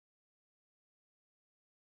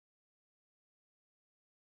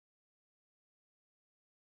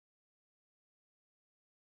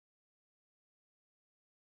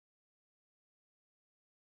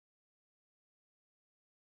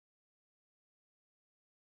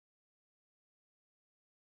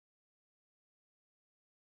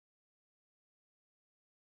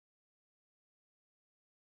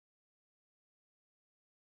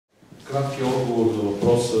краткият отговор на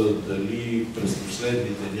въпроса дали през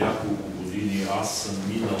последните няколко години аз съм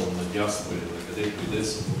минал надясно или на където и де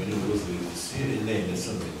съм променил възгледите си, не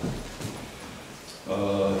съм минал.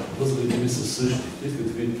 Възгледите ми са същите,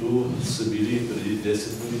 каквито са били преди 10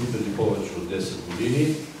 години, преди повече от 10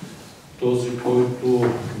 години. Този, който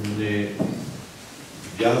не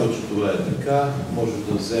вярва, че това е така, може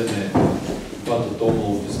да вземе двата тома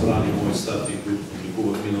от избрани мои статии, които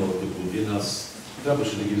публикувах миналата година. Аз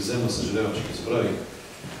трябваше да ги взема, съжалявам, че ги забравих,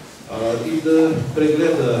 и да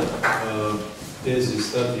прегледа тези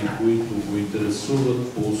статии, които го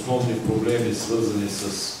интересуват по основни проблеми, свързани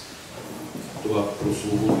с това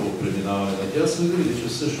прословото преминаване на дясно, и да види, че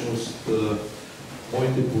всъщност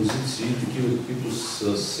моите позиции, такива каквито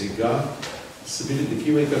са сега, са били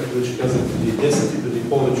такива и, както вече казах, преди 10 и преди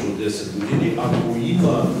повече от 10 години. Ако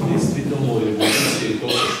има действително революция, и то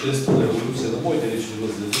съществена революция на моите лични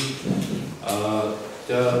възгледи,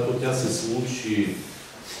 тя се случи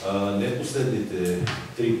не последните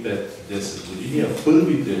 3, 5, 10 години, а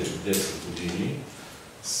първите 10 години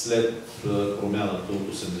след промяната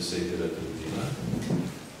от 89-та година.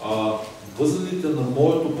 Възгледите на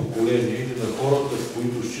моето поколение или на хората,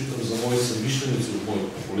 които считам за мои съмишленици от моето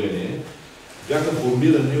поколение, бяха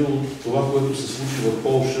формирани от това, което се случи в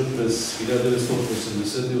Полша през 1980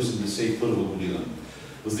 и 1981 година.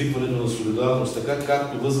 Възникването на солидарност, така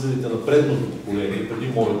както възгледите на предното поколение, преди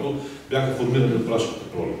моето, бяха формирани от Пражската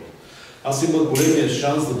пролет. Аз имах големия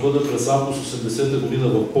шанс да бъда през август 80-та година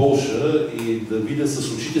в Полша и да видя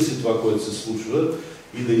с очите си това, което се случва,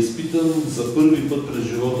 и да изпитам за първи път през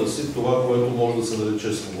живота си това, което може да се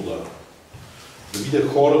нарече свобода. Да видя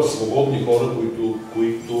хора, свободни хора,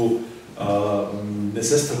 които не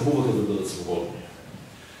се страхуваха да бъдат свободни.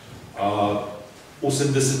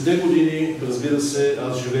 80-те години, разбира се,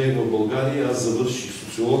 аз живеех в България, аз завърших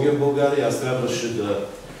социология в България, аз трябваше да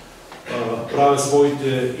правя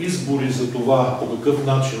своите избори за това по какъв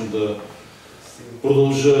начин да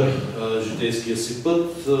продължа житейския си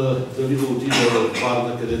път, дали да отида в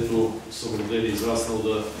Варна, където съм роден и израснал,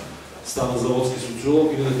 да стана заводски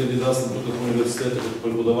социолог, или да кандидатствам тук в университета като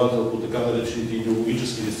преподавател по така наречените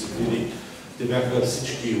идеологически дисциплини. Те бяха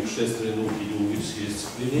всички обществени науки, идеологически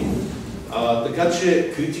дисциплини. Така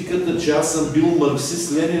че критиката, че аз съм бил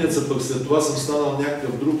марксист-ленинец, а пък след това съм станал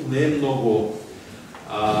някакъв друг, не е много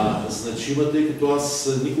значима, тъй като аз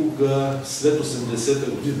никога след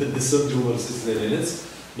 80-та година не съм бил марксист-ленинец,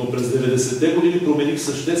 но през 90-те години промених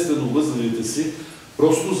съществено възгледите си,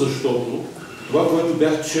 просто защото това, което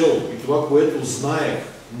бях чел и това, което знаех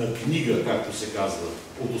на книга, както се казва,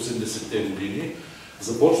 от 80-те години,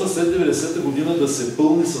 започна след 90-та година да се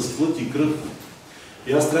пълни с плът и кръв.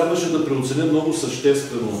 И аз трябваше да преоценя много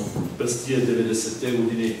съществено през тия 90-те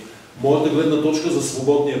години моята гледна точка за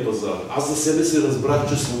свободния пазар. Аз за себе си разбрах,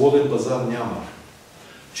 че свободен пазар няма.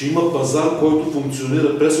 Че има пазар, който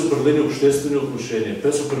функционира през определени обществени отношения,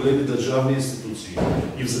 през определени държавни институции.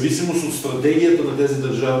 И в зависимост от стратегията на тези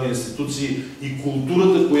държавни институции и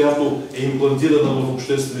културата, която е имплантирана в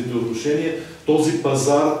обществените отношения, този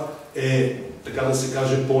пазар е, така да се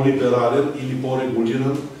каже, по-либерален или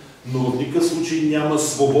по-регулиран, но в никакъв случай няма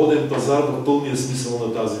свободен пазар в пълния смисъл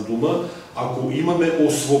на тази дума. Ако имаме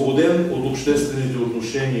освободен от обществените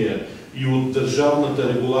отношения и от държавната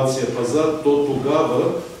регулация пазар, то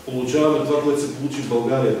тогава получаваме това, което се получи в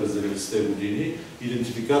България през 90-те години –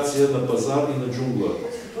 идентификация на пазар и на джунгла.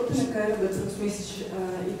 Какво те накара да преосмислиш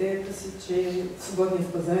идеята си, че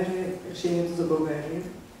свободният пазар е решението за България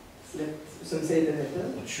след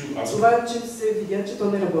 89-та? Това, че се видя, че то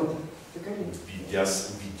не работи. Така ли?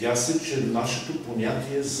 Видя се, че нашето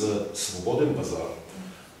понятие за свободен пазар,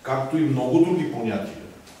 както и много други понятия,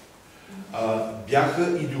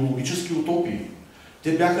 бяха идеологически утопии.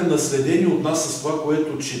 Те бяха наследени от нас с това,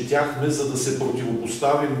 което четяхме, за да се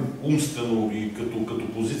противопоставим умствено и като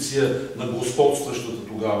позиция на господстващата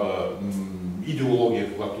тогава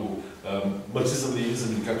идеология, когато марксизъм,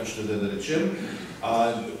 ленинизъм или както ще да речем.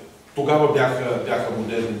 Тогава бяха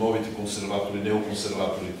модерни новите консерватори,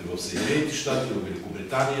 неоконсерваторите в Съединените щати, в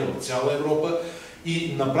Великобритания, в цяла Европа.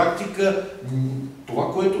 И на практика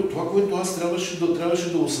това, което аз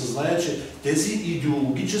трябваше да осъзная, че тези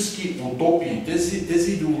идеологически утопии,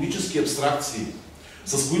 тези идеологически абстракции,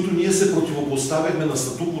 с които ние се противопоставяхме на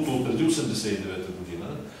статуквото от преди 89-та година,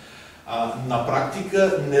 на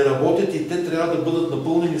практика не работят и те трябва да бъдат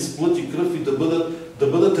напълнени с плът и кръв и да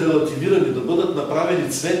бъдат релативирани, да бъдат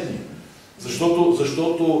направени цветни.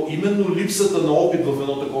 Защото именно липсата на опит в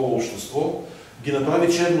едно такова общество ги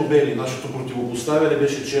направи черно-бели. Нашето противопоставяне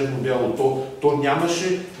беше черно-бяло. То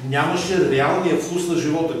нямаше реалния вкус на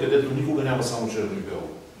живота, където никога няма само черно и бяло.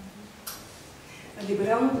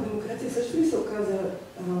 Либералната демокрация демокрация също ли се оказа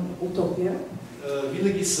утопия?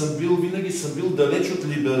 Винаги съм бил далеч от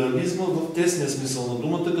либерализма в тесния смисъл на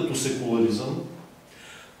думата, като секуларизъм,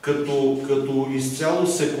 като изцяло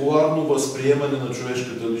секуларно възприемане на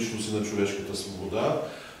човешката личност и на човешката свобода,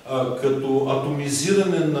 като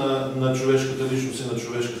атомизиране на човешката личност и на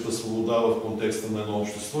човешката свобода в контекста на едно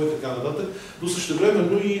общество и така нататък, но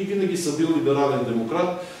същевременно и винаги съм бил либерален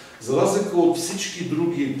демократ. За разлика от всички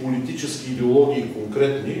други политически идеологии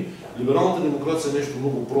конкретни, либералната демокрация е нещо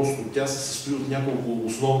много просто. Тя се състои от няколко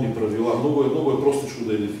основни правила. Много е простичко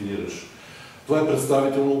да я дефинираш. Това е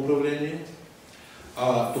представително управление,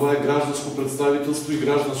 това е гражданско представителство и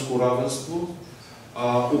гражданско равенство,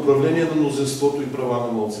 управление на мнозинството и права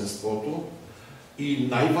на малцинството и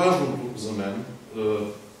най-важното за мен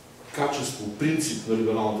качество, принцип на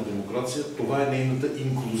либералната демокрация, това е нейната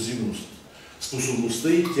инклюзивност. Способността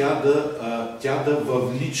и тя да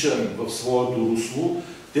въвлича в своето русло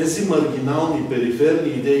тези маргинални, периферни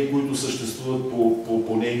идеи, които съществуват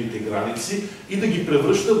по нейните граници и да ги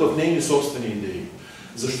превръща в нейни собствени идеи.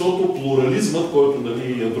 Защото плурализмът, който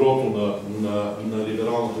е ядрото на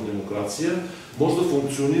либералната демокрация, може да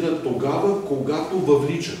функционира тогава, когато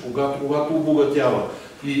въвлича, когато обогатява.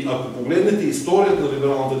 И ако погледнете историята на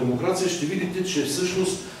либералната демокрация, ще видите, че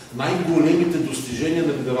всъщност най-големите достижения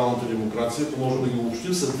на либералната демокрация, ако можем да ги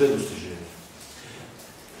обобщим, са две достижения.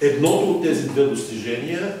 Едното от тези две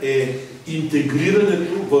достижения е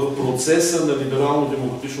интегрирането в процеса на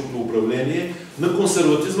либерално-демократичното управление на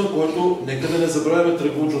консерватизма, който, нека да не забравяме,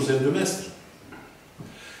 тръгва от Жозеф де Местре.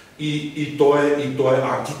 И то е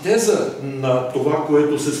антитеза на това,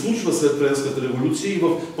 което се случва след Френската революция и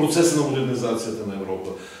в процеса на модернизацията на Европа.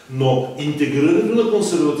 Но интегрирането на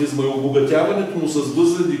консерватизма и обогатяването му с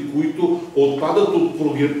възгледи, които отпадат от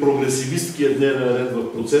прогресивисткия дневен ред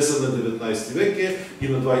в процеса на 19 век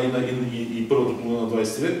и първата половина на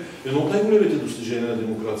 20 век, е едно от най-големите достижения на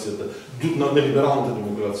демокрацията, на либералната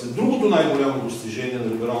демокрация. Другото най-голямо достижение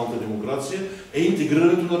на либералната демокрация е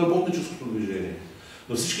интегрирането на работническото движение.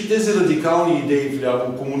 На всички тези радикални идеи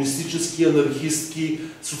вляво, комунистически, анархистки,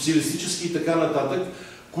 социалистически и така нататък,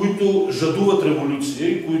 които жадуват революция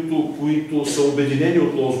и които са обединени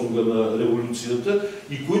от лозунга на революцията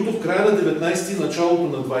и които в края на 19 и началото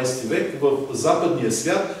на 20 век в западния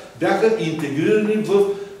свят бяха интегрирани в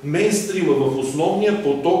мейнстрима, в основния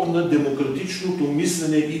поток на демократичното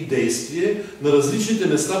мислене и действие на различните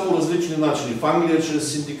места по различни начини. В Англия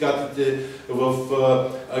чрез синдикатите, в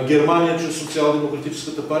Германия чрез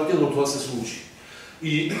социал-демократическата партия, но това се случи.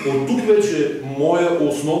 И от тук вече моя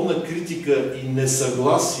основна критика и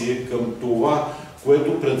несъгласие към това,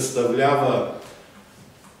 което представлява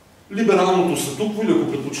либералното статукво, или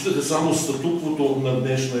ако предпочитате само статуквото на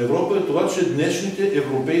днешна Европа, е това, че днешните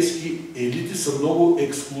европейски елити са много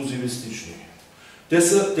ексклузивистични. Те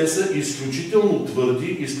са изключително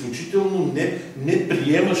твърди, изключително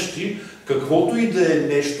неприемащи каквото и да е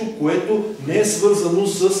нещо, което не е свързано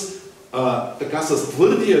с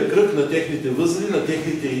твърдия кръг на техните възли, на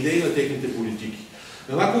техните идеи, на техните политики.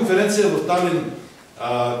 На една конференция в Талин,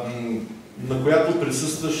 на която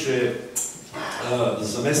присъстваше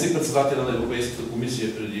заместник-председателя на Европейската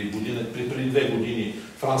комисия преди 2 години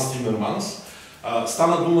Франс Тимерманс,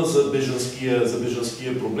 стана дума за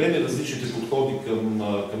бежанския проблем и различните подходи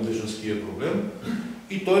към бежанския проблем.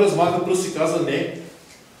 И той размаха пръст и каза: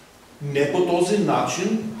 не по този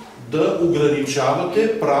начин да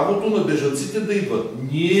ограничавате правото на бежанците да идват.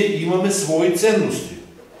 Ние имаме свои ценности.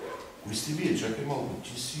 Кои сте вие? Чакай малко.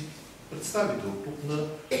 Ти си представител тук на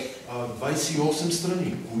 28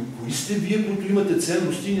 страни. Кои сте вие, които имате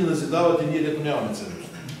ценности и ни назидавате ние, дето нямаме ценности?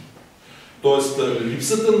 Тоест,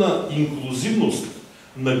 липсата на инклюзивност,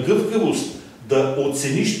 на гъвкавост, да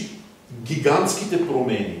оцениш гигантските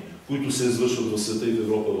промени, които се извършват в света и в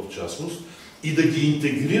Европа в частност, и да ги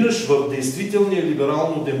интегрираш в действителния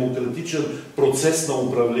либерално-демократичен процес на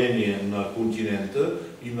управление на континента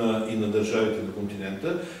и на държавите на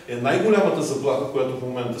континента, е най-голямата заплаха, която в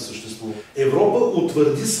момента съществува. Европа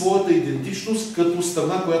утвърди своята идентичност като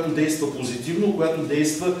страна, която действа позитивно, която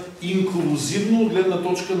действа инклюзивно от гледна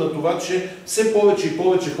точка на това, че все повече и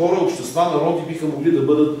повече хора, общества, народи биха могли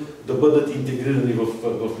да бъдат интегрирани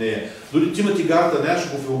в нея. Дори Тимоти Гартън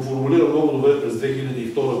ще го формулира много добре през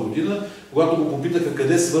 2002 година, когато го попитаха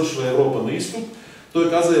къде свършва Европа на изток, той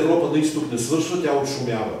каза: Европа на изток не свършва, тя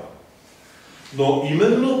отшумява. Но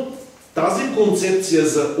именно тази концепция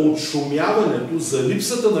за отшумяването, за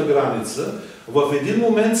липсата на граница, в един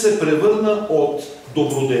момент се превърна от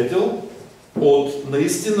добродетел, от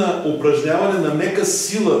наистина упражняване на мека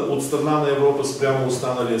сила от страна на Европа спрямо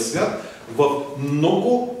останалия свят, в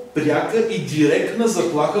много пряка и директна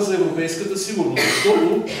заплаха за европейската сигурност.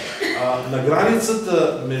 Защото на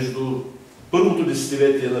границата между първото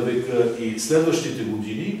десетилетие на века и следващите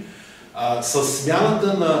години, с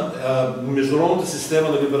смяната на международната система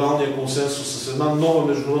на либералния консенсус с една нова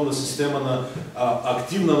международна система на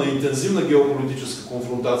активна, на интензивна геополитическа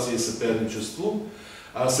конфронтация и съперничество,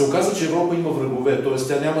 се оказа, че Европа има врагове, т.е.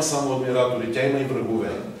 тя няма само адмиратори, тя има и врагове.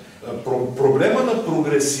 Проблема на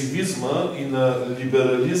прогресивизма и на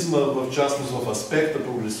либерализма, в частност в аспекта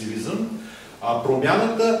прогресивизъм,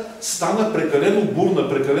 промяната стана прекалено бурна,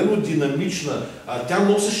 прекалено динамична. Тя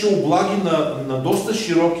носеше облаги на доста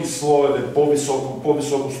широки слоеве,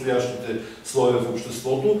 по-високо стоящите слоеве в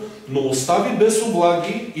обществото, но остави без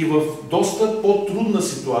облаги и в доста по-трудна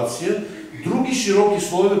ситуация други широки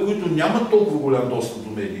слоеве, които нямат толкова голям достъп до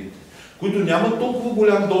медиите, които нямат толкова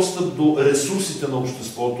голям достъп до ресурсите на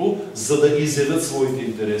обществото, за да изявят своите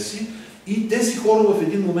интереси, и тези хора в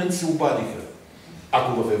един момент се обадиха.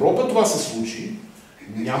 Ако в Европа това се случи,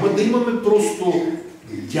 няма да имаме просто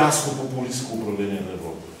дясно популистко управление на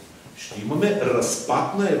Европа. Ще имаме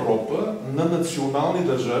разпад на Европа на национални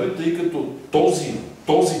държави, тъй като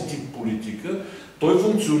този тип политика, той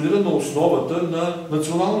функционира на основата на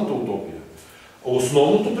националната утопия.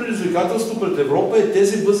 Основното предизвикателство пред Европа е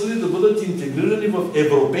тези възгледи да бъдат интегрирани в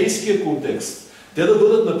европейския контекст. Те да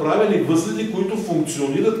бъдат направени възгледи, които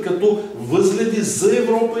функционират като възгледи за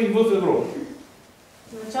Европа и в Европа.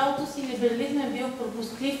 В началото си либерализмът е бил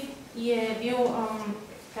пропусклив и е бил,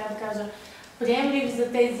 как да кажа, приемлив за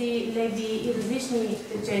тези леви и различни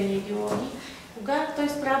течения идеологии. Кога той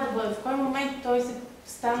спря да бъде? В кой момент той се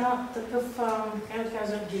стана такъв, как да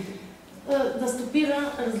кажа, да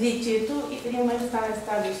стопира различието и в един момент стане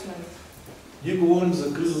естаблишмент? Ние говорим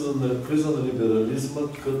за криза на либерализма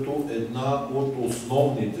като една от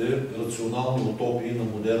основните рационални утопии на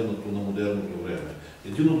модерното време.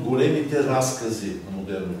 Един от големите разкази на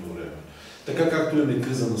модерното време. Така както имаме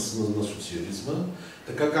криза на социализма,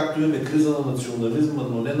 така както имаме криза на национализма,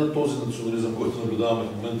 но не на този национализъм, който наблюдаваме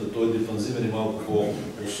в момента, той е дефанзивен и малко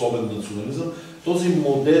по-особен национализъм. Този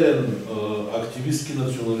модерен активистски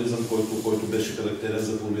национализъм, който беше характерен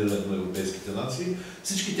за формирането на европейските нации,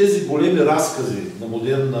 всички тези големи разкази на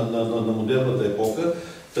модерната епоха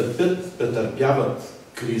претърпяват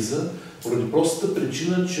криза, поради простата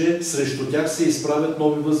причина, че срещу тях се изправят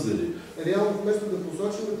нови възгледи. Реално, вместо да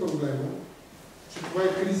посочим проблема, че това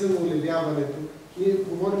е криза на олевяването, ние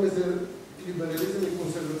говорим за либерализъм и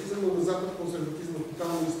консерватизъм, но на Запад консерватизъм е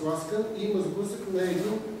тотално изтласкан и има сблъсък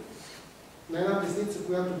на една десница,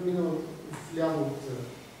 която минала вляво от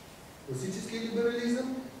класическия либерализъм,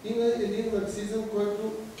 и на един марксизъм, който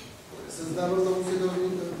създава много сериозни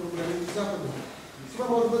проблеми в Запада. Това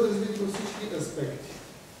може да бъде развито във всички аспекти.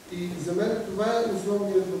 И за мен това е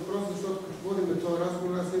основният въпрос, защото като водим този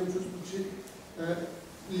разговор, аз имам чувство, че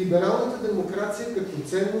либералната демокрация като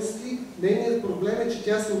ценности, нейният проблем е, че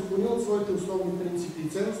тя се отклони от своите основни принципи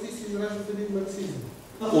и ценности и се изражда в един марксизъм.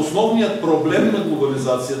 Основният проблем на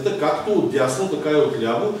глобализацията, както от дясно, така и от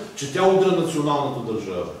ляво, че тя удря националната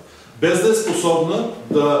държава. Без да е способна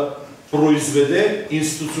да произведе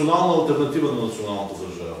институционална алтернатива на националната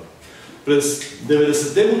държава. През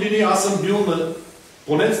 90-те години аз съм бил на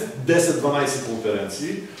поне 10-12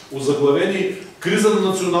 конференции, озаглавени криза на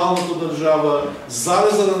националната държава,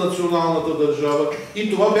 зареза на националната държава,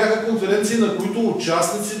 и това бяха конференции, на които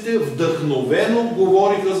участниците вдъхновено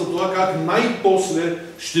говориха за това как най-после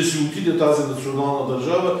ще си отиде тази национална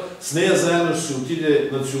държава, с нея заедно ще си отиде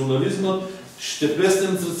национализмът, ще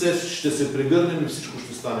плеснем с ръце, ще се прегърнем и всичко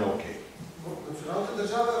ще стане окей. Националната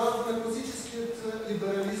държава е родна на класическият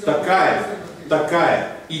либерализъм. Така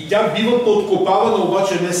е. И тя бива подкопавана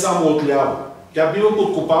обаче не само от ляво. Тя бива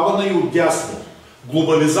подкопавана и от дясно.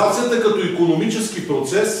 Глобализацията като икономически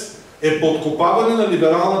процес е подкопаване на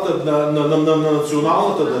на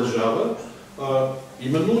националната държава,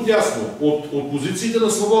 именно от дясно, от позициите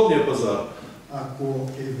на свободния пазар. Ако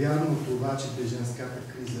е вярно това, че бежанската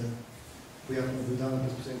криза, която наблюдаваме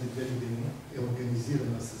през последните 2 години, е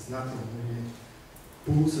организирана съзнателно или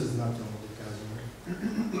полусъзнателно, да кажем,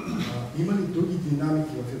 има ли други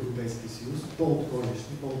динамики в Европейския съюз,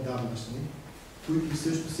 по-отходящи, по-отдавнашни, които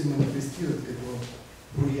също се манифестират като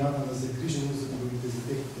проява на загриженост за другите, за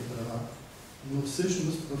техните права, но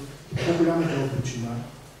всъщност в по-голяма дълбочина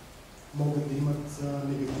могат да имат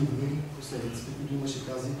негативни последици, които имаше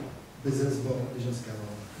тази безразборна бежанска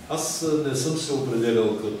вълна? Аз не съм се определял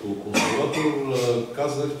като консерватор.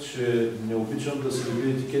 Казах, че не обичам да се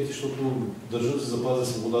люби етикети, защото държа да се запазя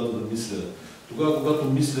свободата да мисля. Тогава, когато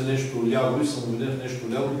мисля нещо ляво и съм убеден в нещо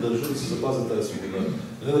ляво, държа да се запазя тази свобода.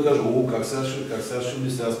 Не да кажа, как сега ще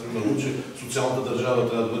мисля, аз примерно, че социалната държава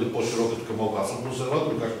трябва да бъде по-широка тук малко. Аз съм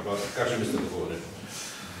консерватор, как ще мисля такова нещо?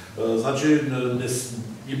 Значи,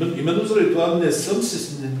 именно заради това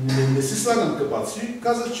не си слагам капаци.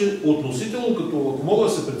 Казах, че относително, като ако мога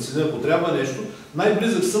да се преценя, ако трябва нещо,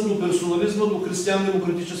 най-близък съм до персонализма, до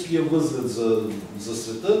християн-демократическия възглед за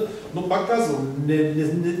света, но пак казвам,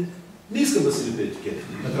 не искам да си лепя етикети,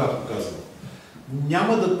 накратко казвам.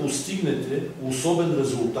 Няма да постигнете особен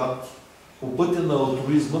резултат по пътя на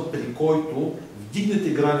алтруизма, при който вдигнете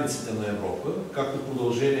границите на Европа, както в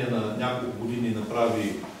продължение на няколко години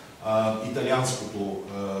направи италианското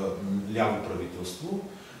ляво правителство,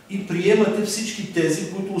 и приемате всички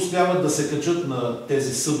тези, които успяват да се качат на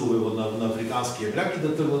тези съдове на африканския бряг и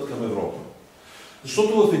да тръгнат към Европа.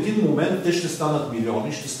 Защото в един момент те ще станат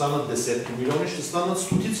милиони, ще станат десетки милиони, ще станат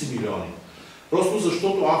стотици милиони. Просто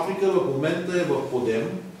защото Африка в момента е в подем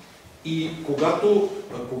и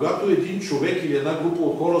когато един човек или една група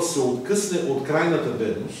от хора се откъсне от крайната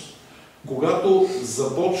бедност, когато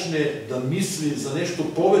започне да мисли за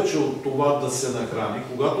нещо повече от това да се нахрани,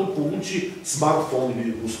 когато получи смартфон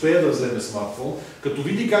или успее да вземе смартфон, като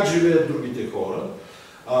види как живеят другите хора,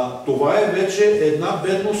 това е вече една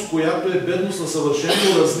бедност, която е бедност на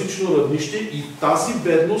съвършено различно равнище и тази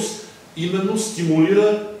бедност именно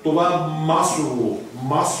стимулира това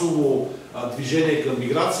масово движение към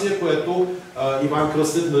миграция, което Иван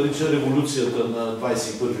Кръстев нарича революцията на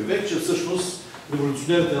 21 век, че всъщност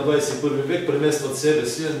революционерите на 21 век преместват себе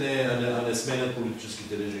си, а не сменят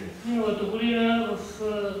политическите режими. Миналата година в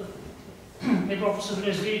Европа са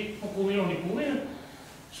влезли около милион и половина.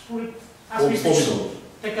 Аз мисля, че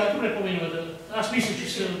така, добре по-миналата. Аз мисля,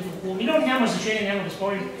 че са около милион, няма значение, няма да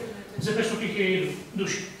спорим за 500 000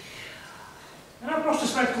 души. Една проста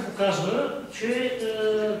сметка показва, че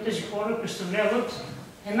тези хора представляват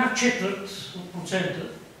 1/4 от процента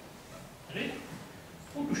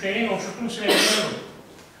по отношение на общото население на Европа.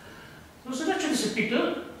 Но задача да се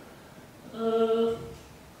пита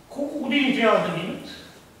колко години трябва да минат,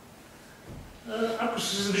 ако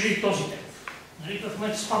се задържи този темп. В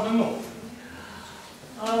момента спада много.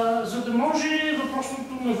 За да може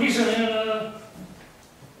въпросното навлизане на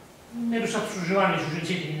недостатъчно желание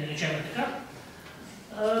чужденците, ни наречем така,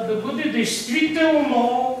 да бъде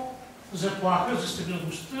действително заплаха за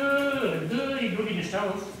стабилността, реда и други неща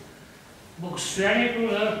в благосъстоянието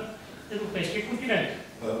на европейския континент.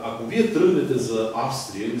 Ако вие тръгнете за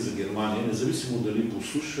Австрия или за Германия, независимо дали по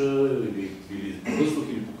суша или по въздух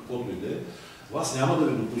или по каквото и да е, вас няма да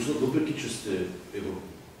ви допуснат, въпреки че сте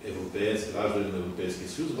европеец, граждани на Европейския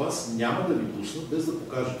съюз, вас няма да ви пуснат без да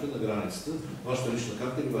покажете на границата вашата лична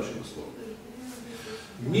карта или вашия паспорт.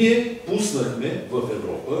 Ние пуснахме в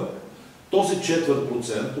Европа този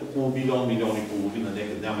 4%, около милион и половина,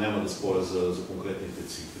 няма да споря за конкретните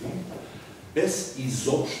цифри, без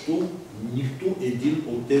изобщо нито един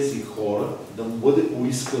от тези хора да му бъде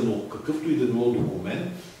поискано какъвто и да било документ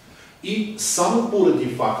и само поради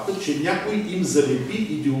факта, че някой им залепи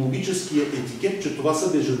идеологическия етикет, че това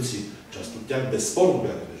са бежанци. Част от тях безспорно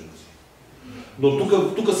бяха бежанци. Но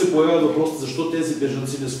тук се появява въпросът защо тези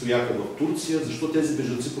бежанци не стояха в Турция, защо тези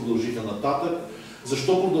бежанци продължиха нататък,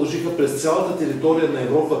 защо продължиха през цялата територия на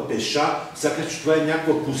Европа пеша, сякаш че това е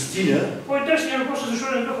някаква пустиня. По-интересният въпрос е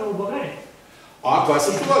защо не бяха в България. Това е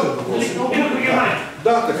също важен въпрос.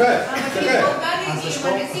 Да, така е. А защо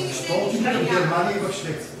в Германия и в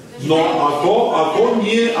Швеция? Но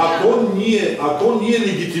ако ние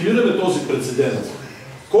легитимираме този прецедент,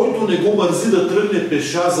 който не го мързи да тръгне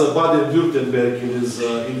пеша за Баден-Вюртенберг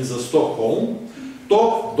или за Стокхолм,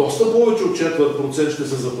 то доста повече от 4% ще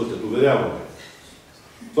се запътят, уверяваме.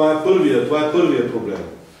 Това е първия проблем.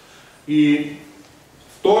 И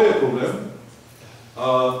втория проблем,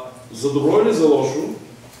 за добро или за лошо,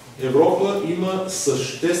 Европа има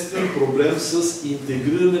съществен проблем с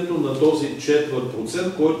интегрирането на този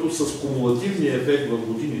 4%, който с кумулативния ефект в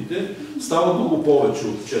годините става много повече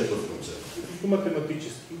от 4%.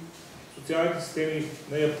 Математически, социалните системи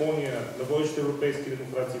на Япония, на водещите европейски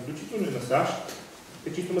демокрации, включително и на САЩ,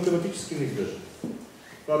 е чисто математически не издържат.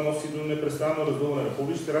 Това носи до непрестанно раздуване на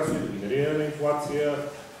публичните разходи, до генериране на инфлация.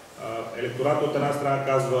 Електоратът от една страна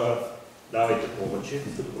казва давайте повече,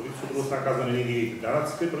 като правителството от друга страна казва не дигайте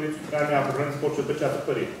данъците, правителството така няма проблем, започва да печата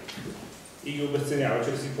пари и ги обесценява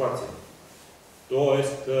чрез инфлация.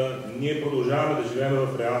 Тоест, ние продължаваме да живеем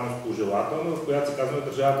в реалност пожелателна, в която се казваме,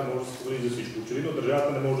 държавата може да се погрижи за всичко. Очевидно,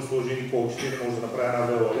 държавата не може да сложи ни повече, не може да направи една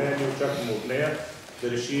ВЛЛ, ние очакваме от нея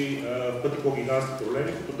да реши пъти по-гигантски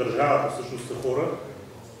проблеми, като държавата всъщност са хора,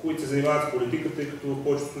 които се занимават с политиката, тъй като в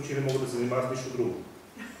повечето случаи не могат да се занимават с нищо друго.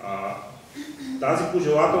 Тази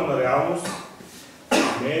пожелателна реалност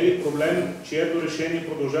не е ли проблем, чието решение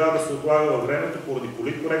продължава да се отлага във времето поради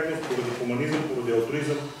политкоректност, поради хуманизъм, поради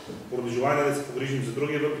алтруизъм, поради желание да се погрижим за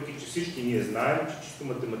другия, въпреки че всички ние знаем, че чисто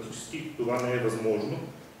математически това не е възможно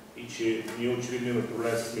и че ние очевидно имаме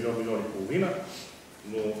проблем с милион и половина,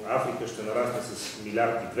 но Африка ще нарасне с 1,2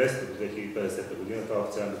 милиарда до 2050 година, това е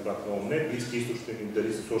официален доклад на ООН, Близки изток ще ни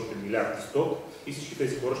дари с още 1,1 милиард и всички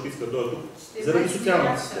тези хора ще искат да дойдат тук заради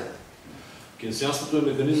социалната система. Кейнсианството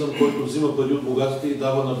е механизъм, който взима пари от богатите и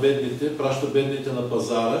дава на бедните, праща бедните на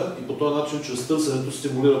пазара и по този начин чрез търсенето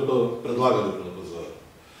стимулира предлагането на пазара.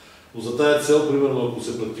 Но за тая цел, примерно, ако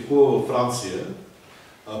се практикува във Франция,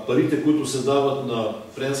 парите, които се дават на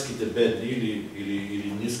френските бедни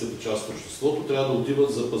или ниската част от обществото, трябва да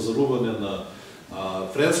отиват за пазаруване на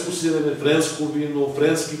френско сирене, френско вино,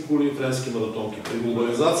 френски коли, френски маратонки.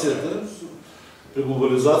 При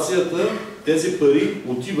глобализацията тези пари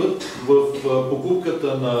отиват в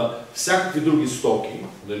покупката на всякакви други стоки,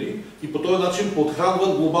 нали? И по този начин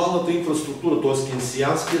подхранват глобалната инфраструктура, т.е.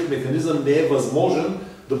 кейнсианският механизъм не е възможен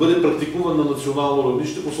да бъде практикуван на национално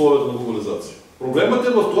равнище по условията на глобализация. Проблемът е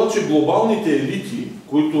в това, че глобалните елити,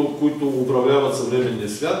 които управляват съвременния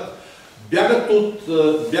свят,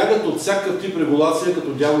 бягат от всякакъв тип регулация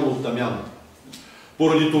като дявол от тамян.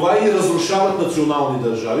 Поради това и разрушават национални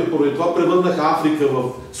държави, поради това превърнаха Африка в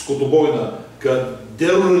скотобойна,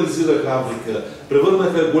 дерурализираха Африка,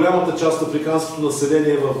 превърнаха голямата част от африканското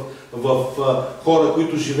население в хора,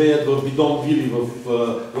 които живеят в бидонвили,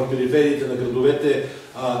 в перифериите на градовете.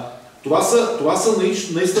 Това са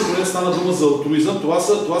наистина, поне стана дума за алтруизъм,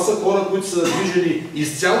 това са хора, които са движени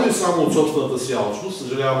изцяло и само от собствената си алчност.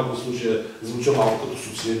 Съжалявам, ако случая звуча малко като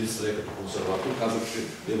социалист, не като консерватор, казах,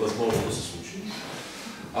 че е възможно да се случи.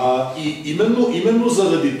 И именно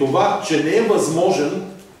заради това, че не е възможен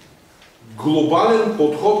глобален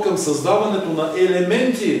подход към създаването на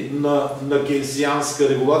елементи на кейнсианска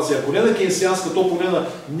регулация, ако не на кейнсианска, то поне на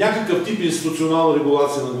някакъв тип институционална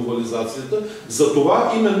регулация на глобализацията, за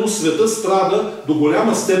това именно света страда до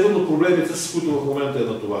голяма степен от проблемите, с които в момента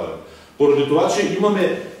е натоварен. Поради това, че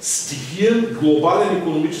имаме стихиен глобален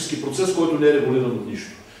икономически процес, който не е регулиран от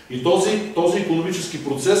нищо. И този икономически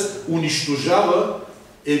процес унищожава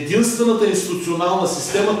единствената институционална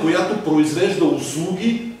система, която произвежда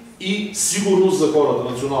услуги и сигурност за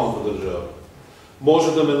хората, националната държава.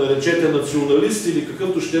 Може да ме наречете националист или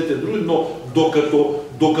какъвто щете други, но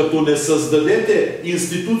докато не създадете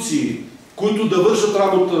институции, които да вършат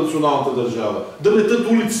работата на националната държава, да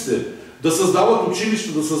метат улиците, да създават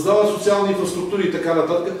училища, да създават социални инфраструктури и така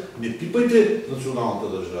нататък, не пипайте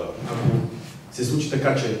националната държава. Ако се случи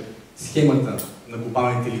така, че схемата на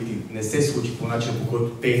глобалните елити не се случи по начин, по който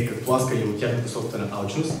те искат тласкали от тяхната собствена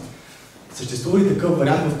алчност, съществува ли такъв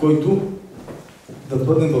вариант, в който да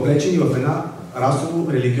бъдем въвлечени в една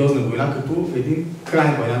расово-религиозна война, като един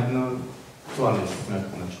крайен вариант на това нещо по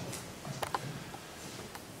някакъв начин?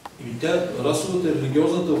 Расовата и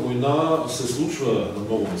религиозната война се случва на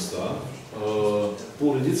много места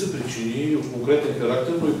по редица причини от конкретен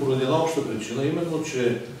характер, но и поради една обща причина, именно,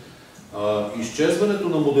 че изчезването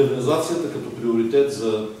на модернизацията като приоритет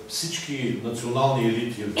за всички национални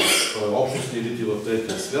елити, общностни елити в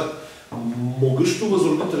третия свят, могъщо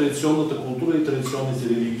възроди традиционната култура и традиционните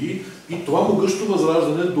религии, и това могъщо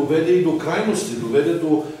възраждане доведе и до крайности, доведе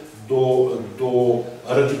до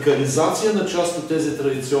радикализация на част от тези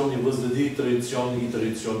традиционни възгледи и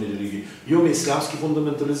традиционни религии. Имаме ислямски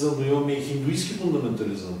фундаментализъм, но имаме и хиндуистски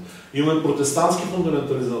фундаментализъм. Имаме протестантски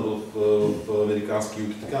фундаментализъм в американски юг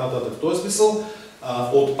и така нататък. В този смисъл,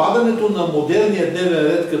 отпадането на модерния дневен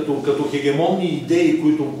ред като хегемонни идеи,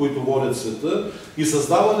 които водят света, и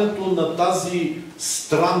създаването на тази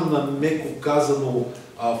странна, меко казано,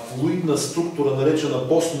 флуидна структура, наречена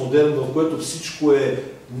постмодерн, в което всичко е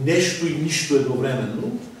нещо и нищо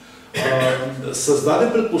едновременно,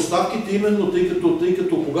 създаде предпоставките именно тъй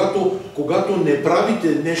като когато не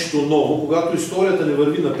правите нещо ново, когато историята не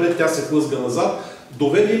върви напред, тя се хлъзга назад,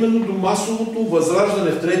 доведе именно до масовото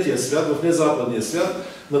възраждане в третия свят, в незападния свят,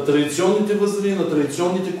 на традиционните възгледи, на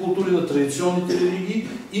традиционните култури, на традиционните религии,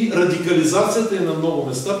 и радикализацията на много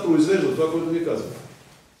места произвежда това, което ви казвам.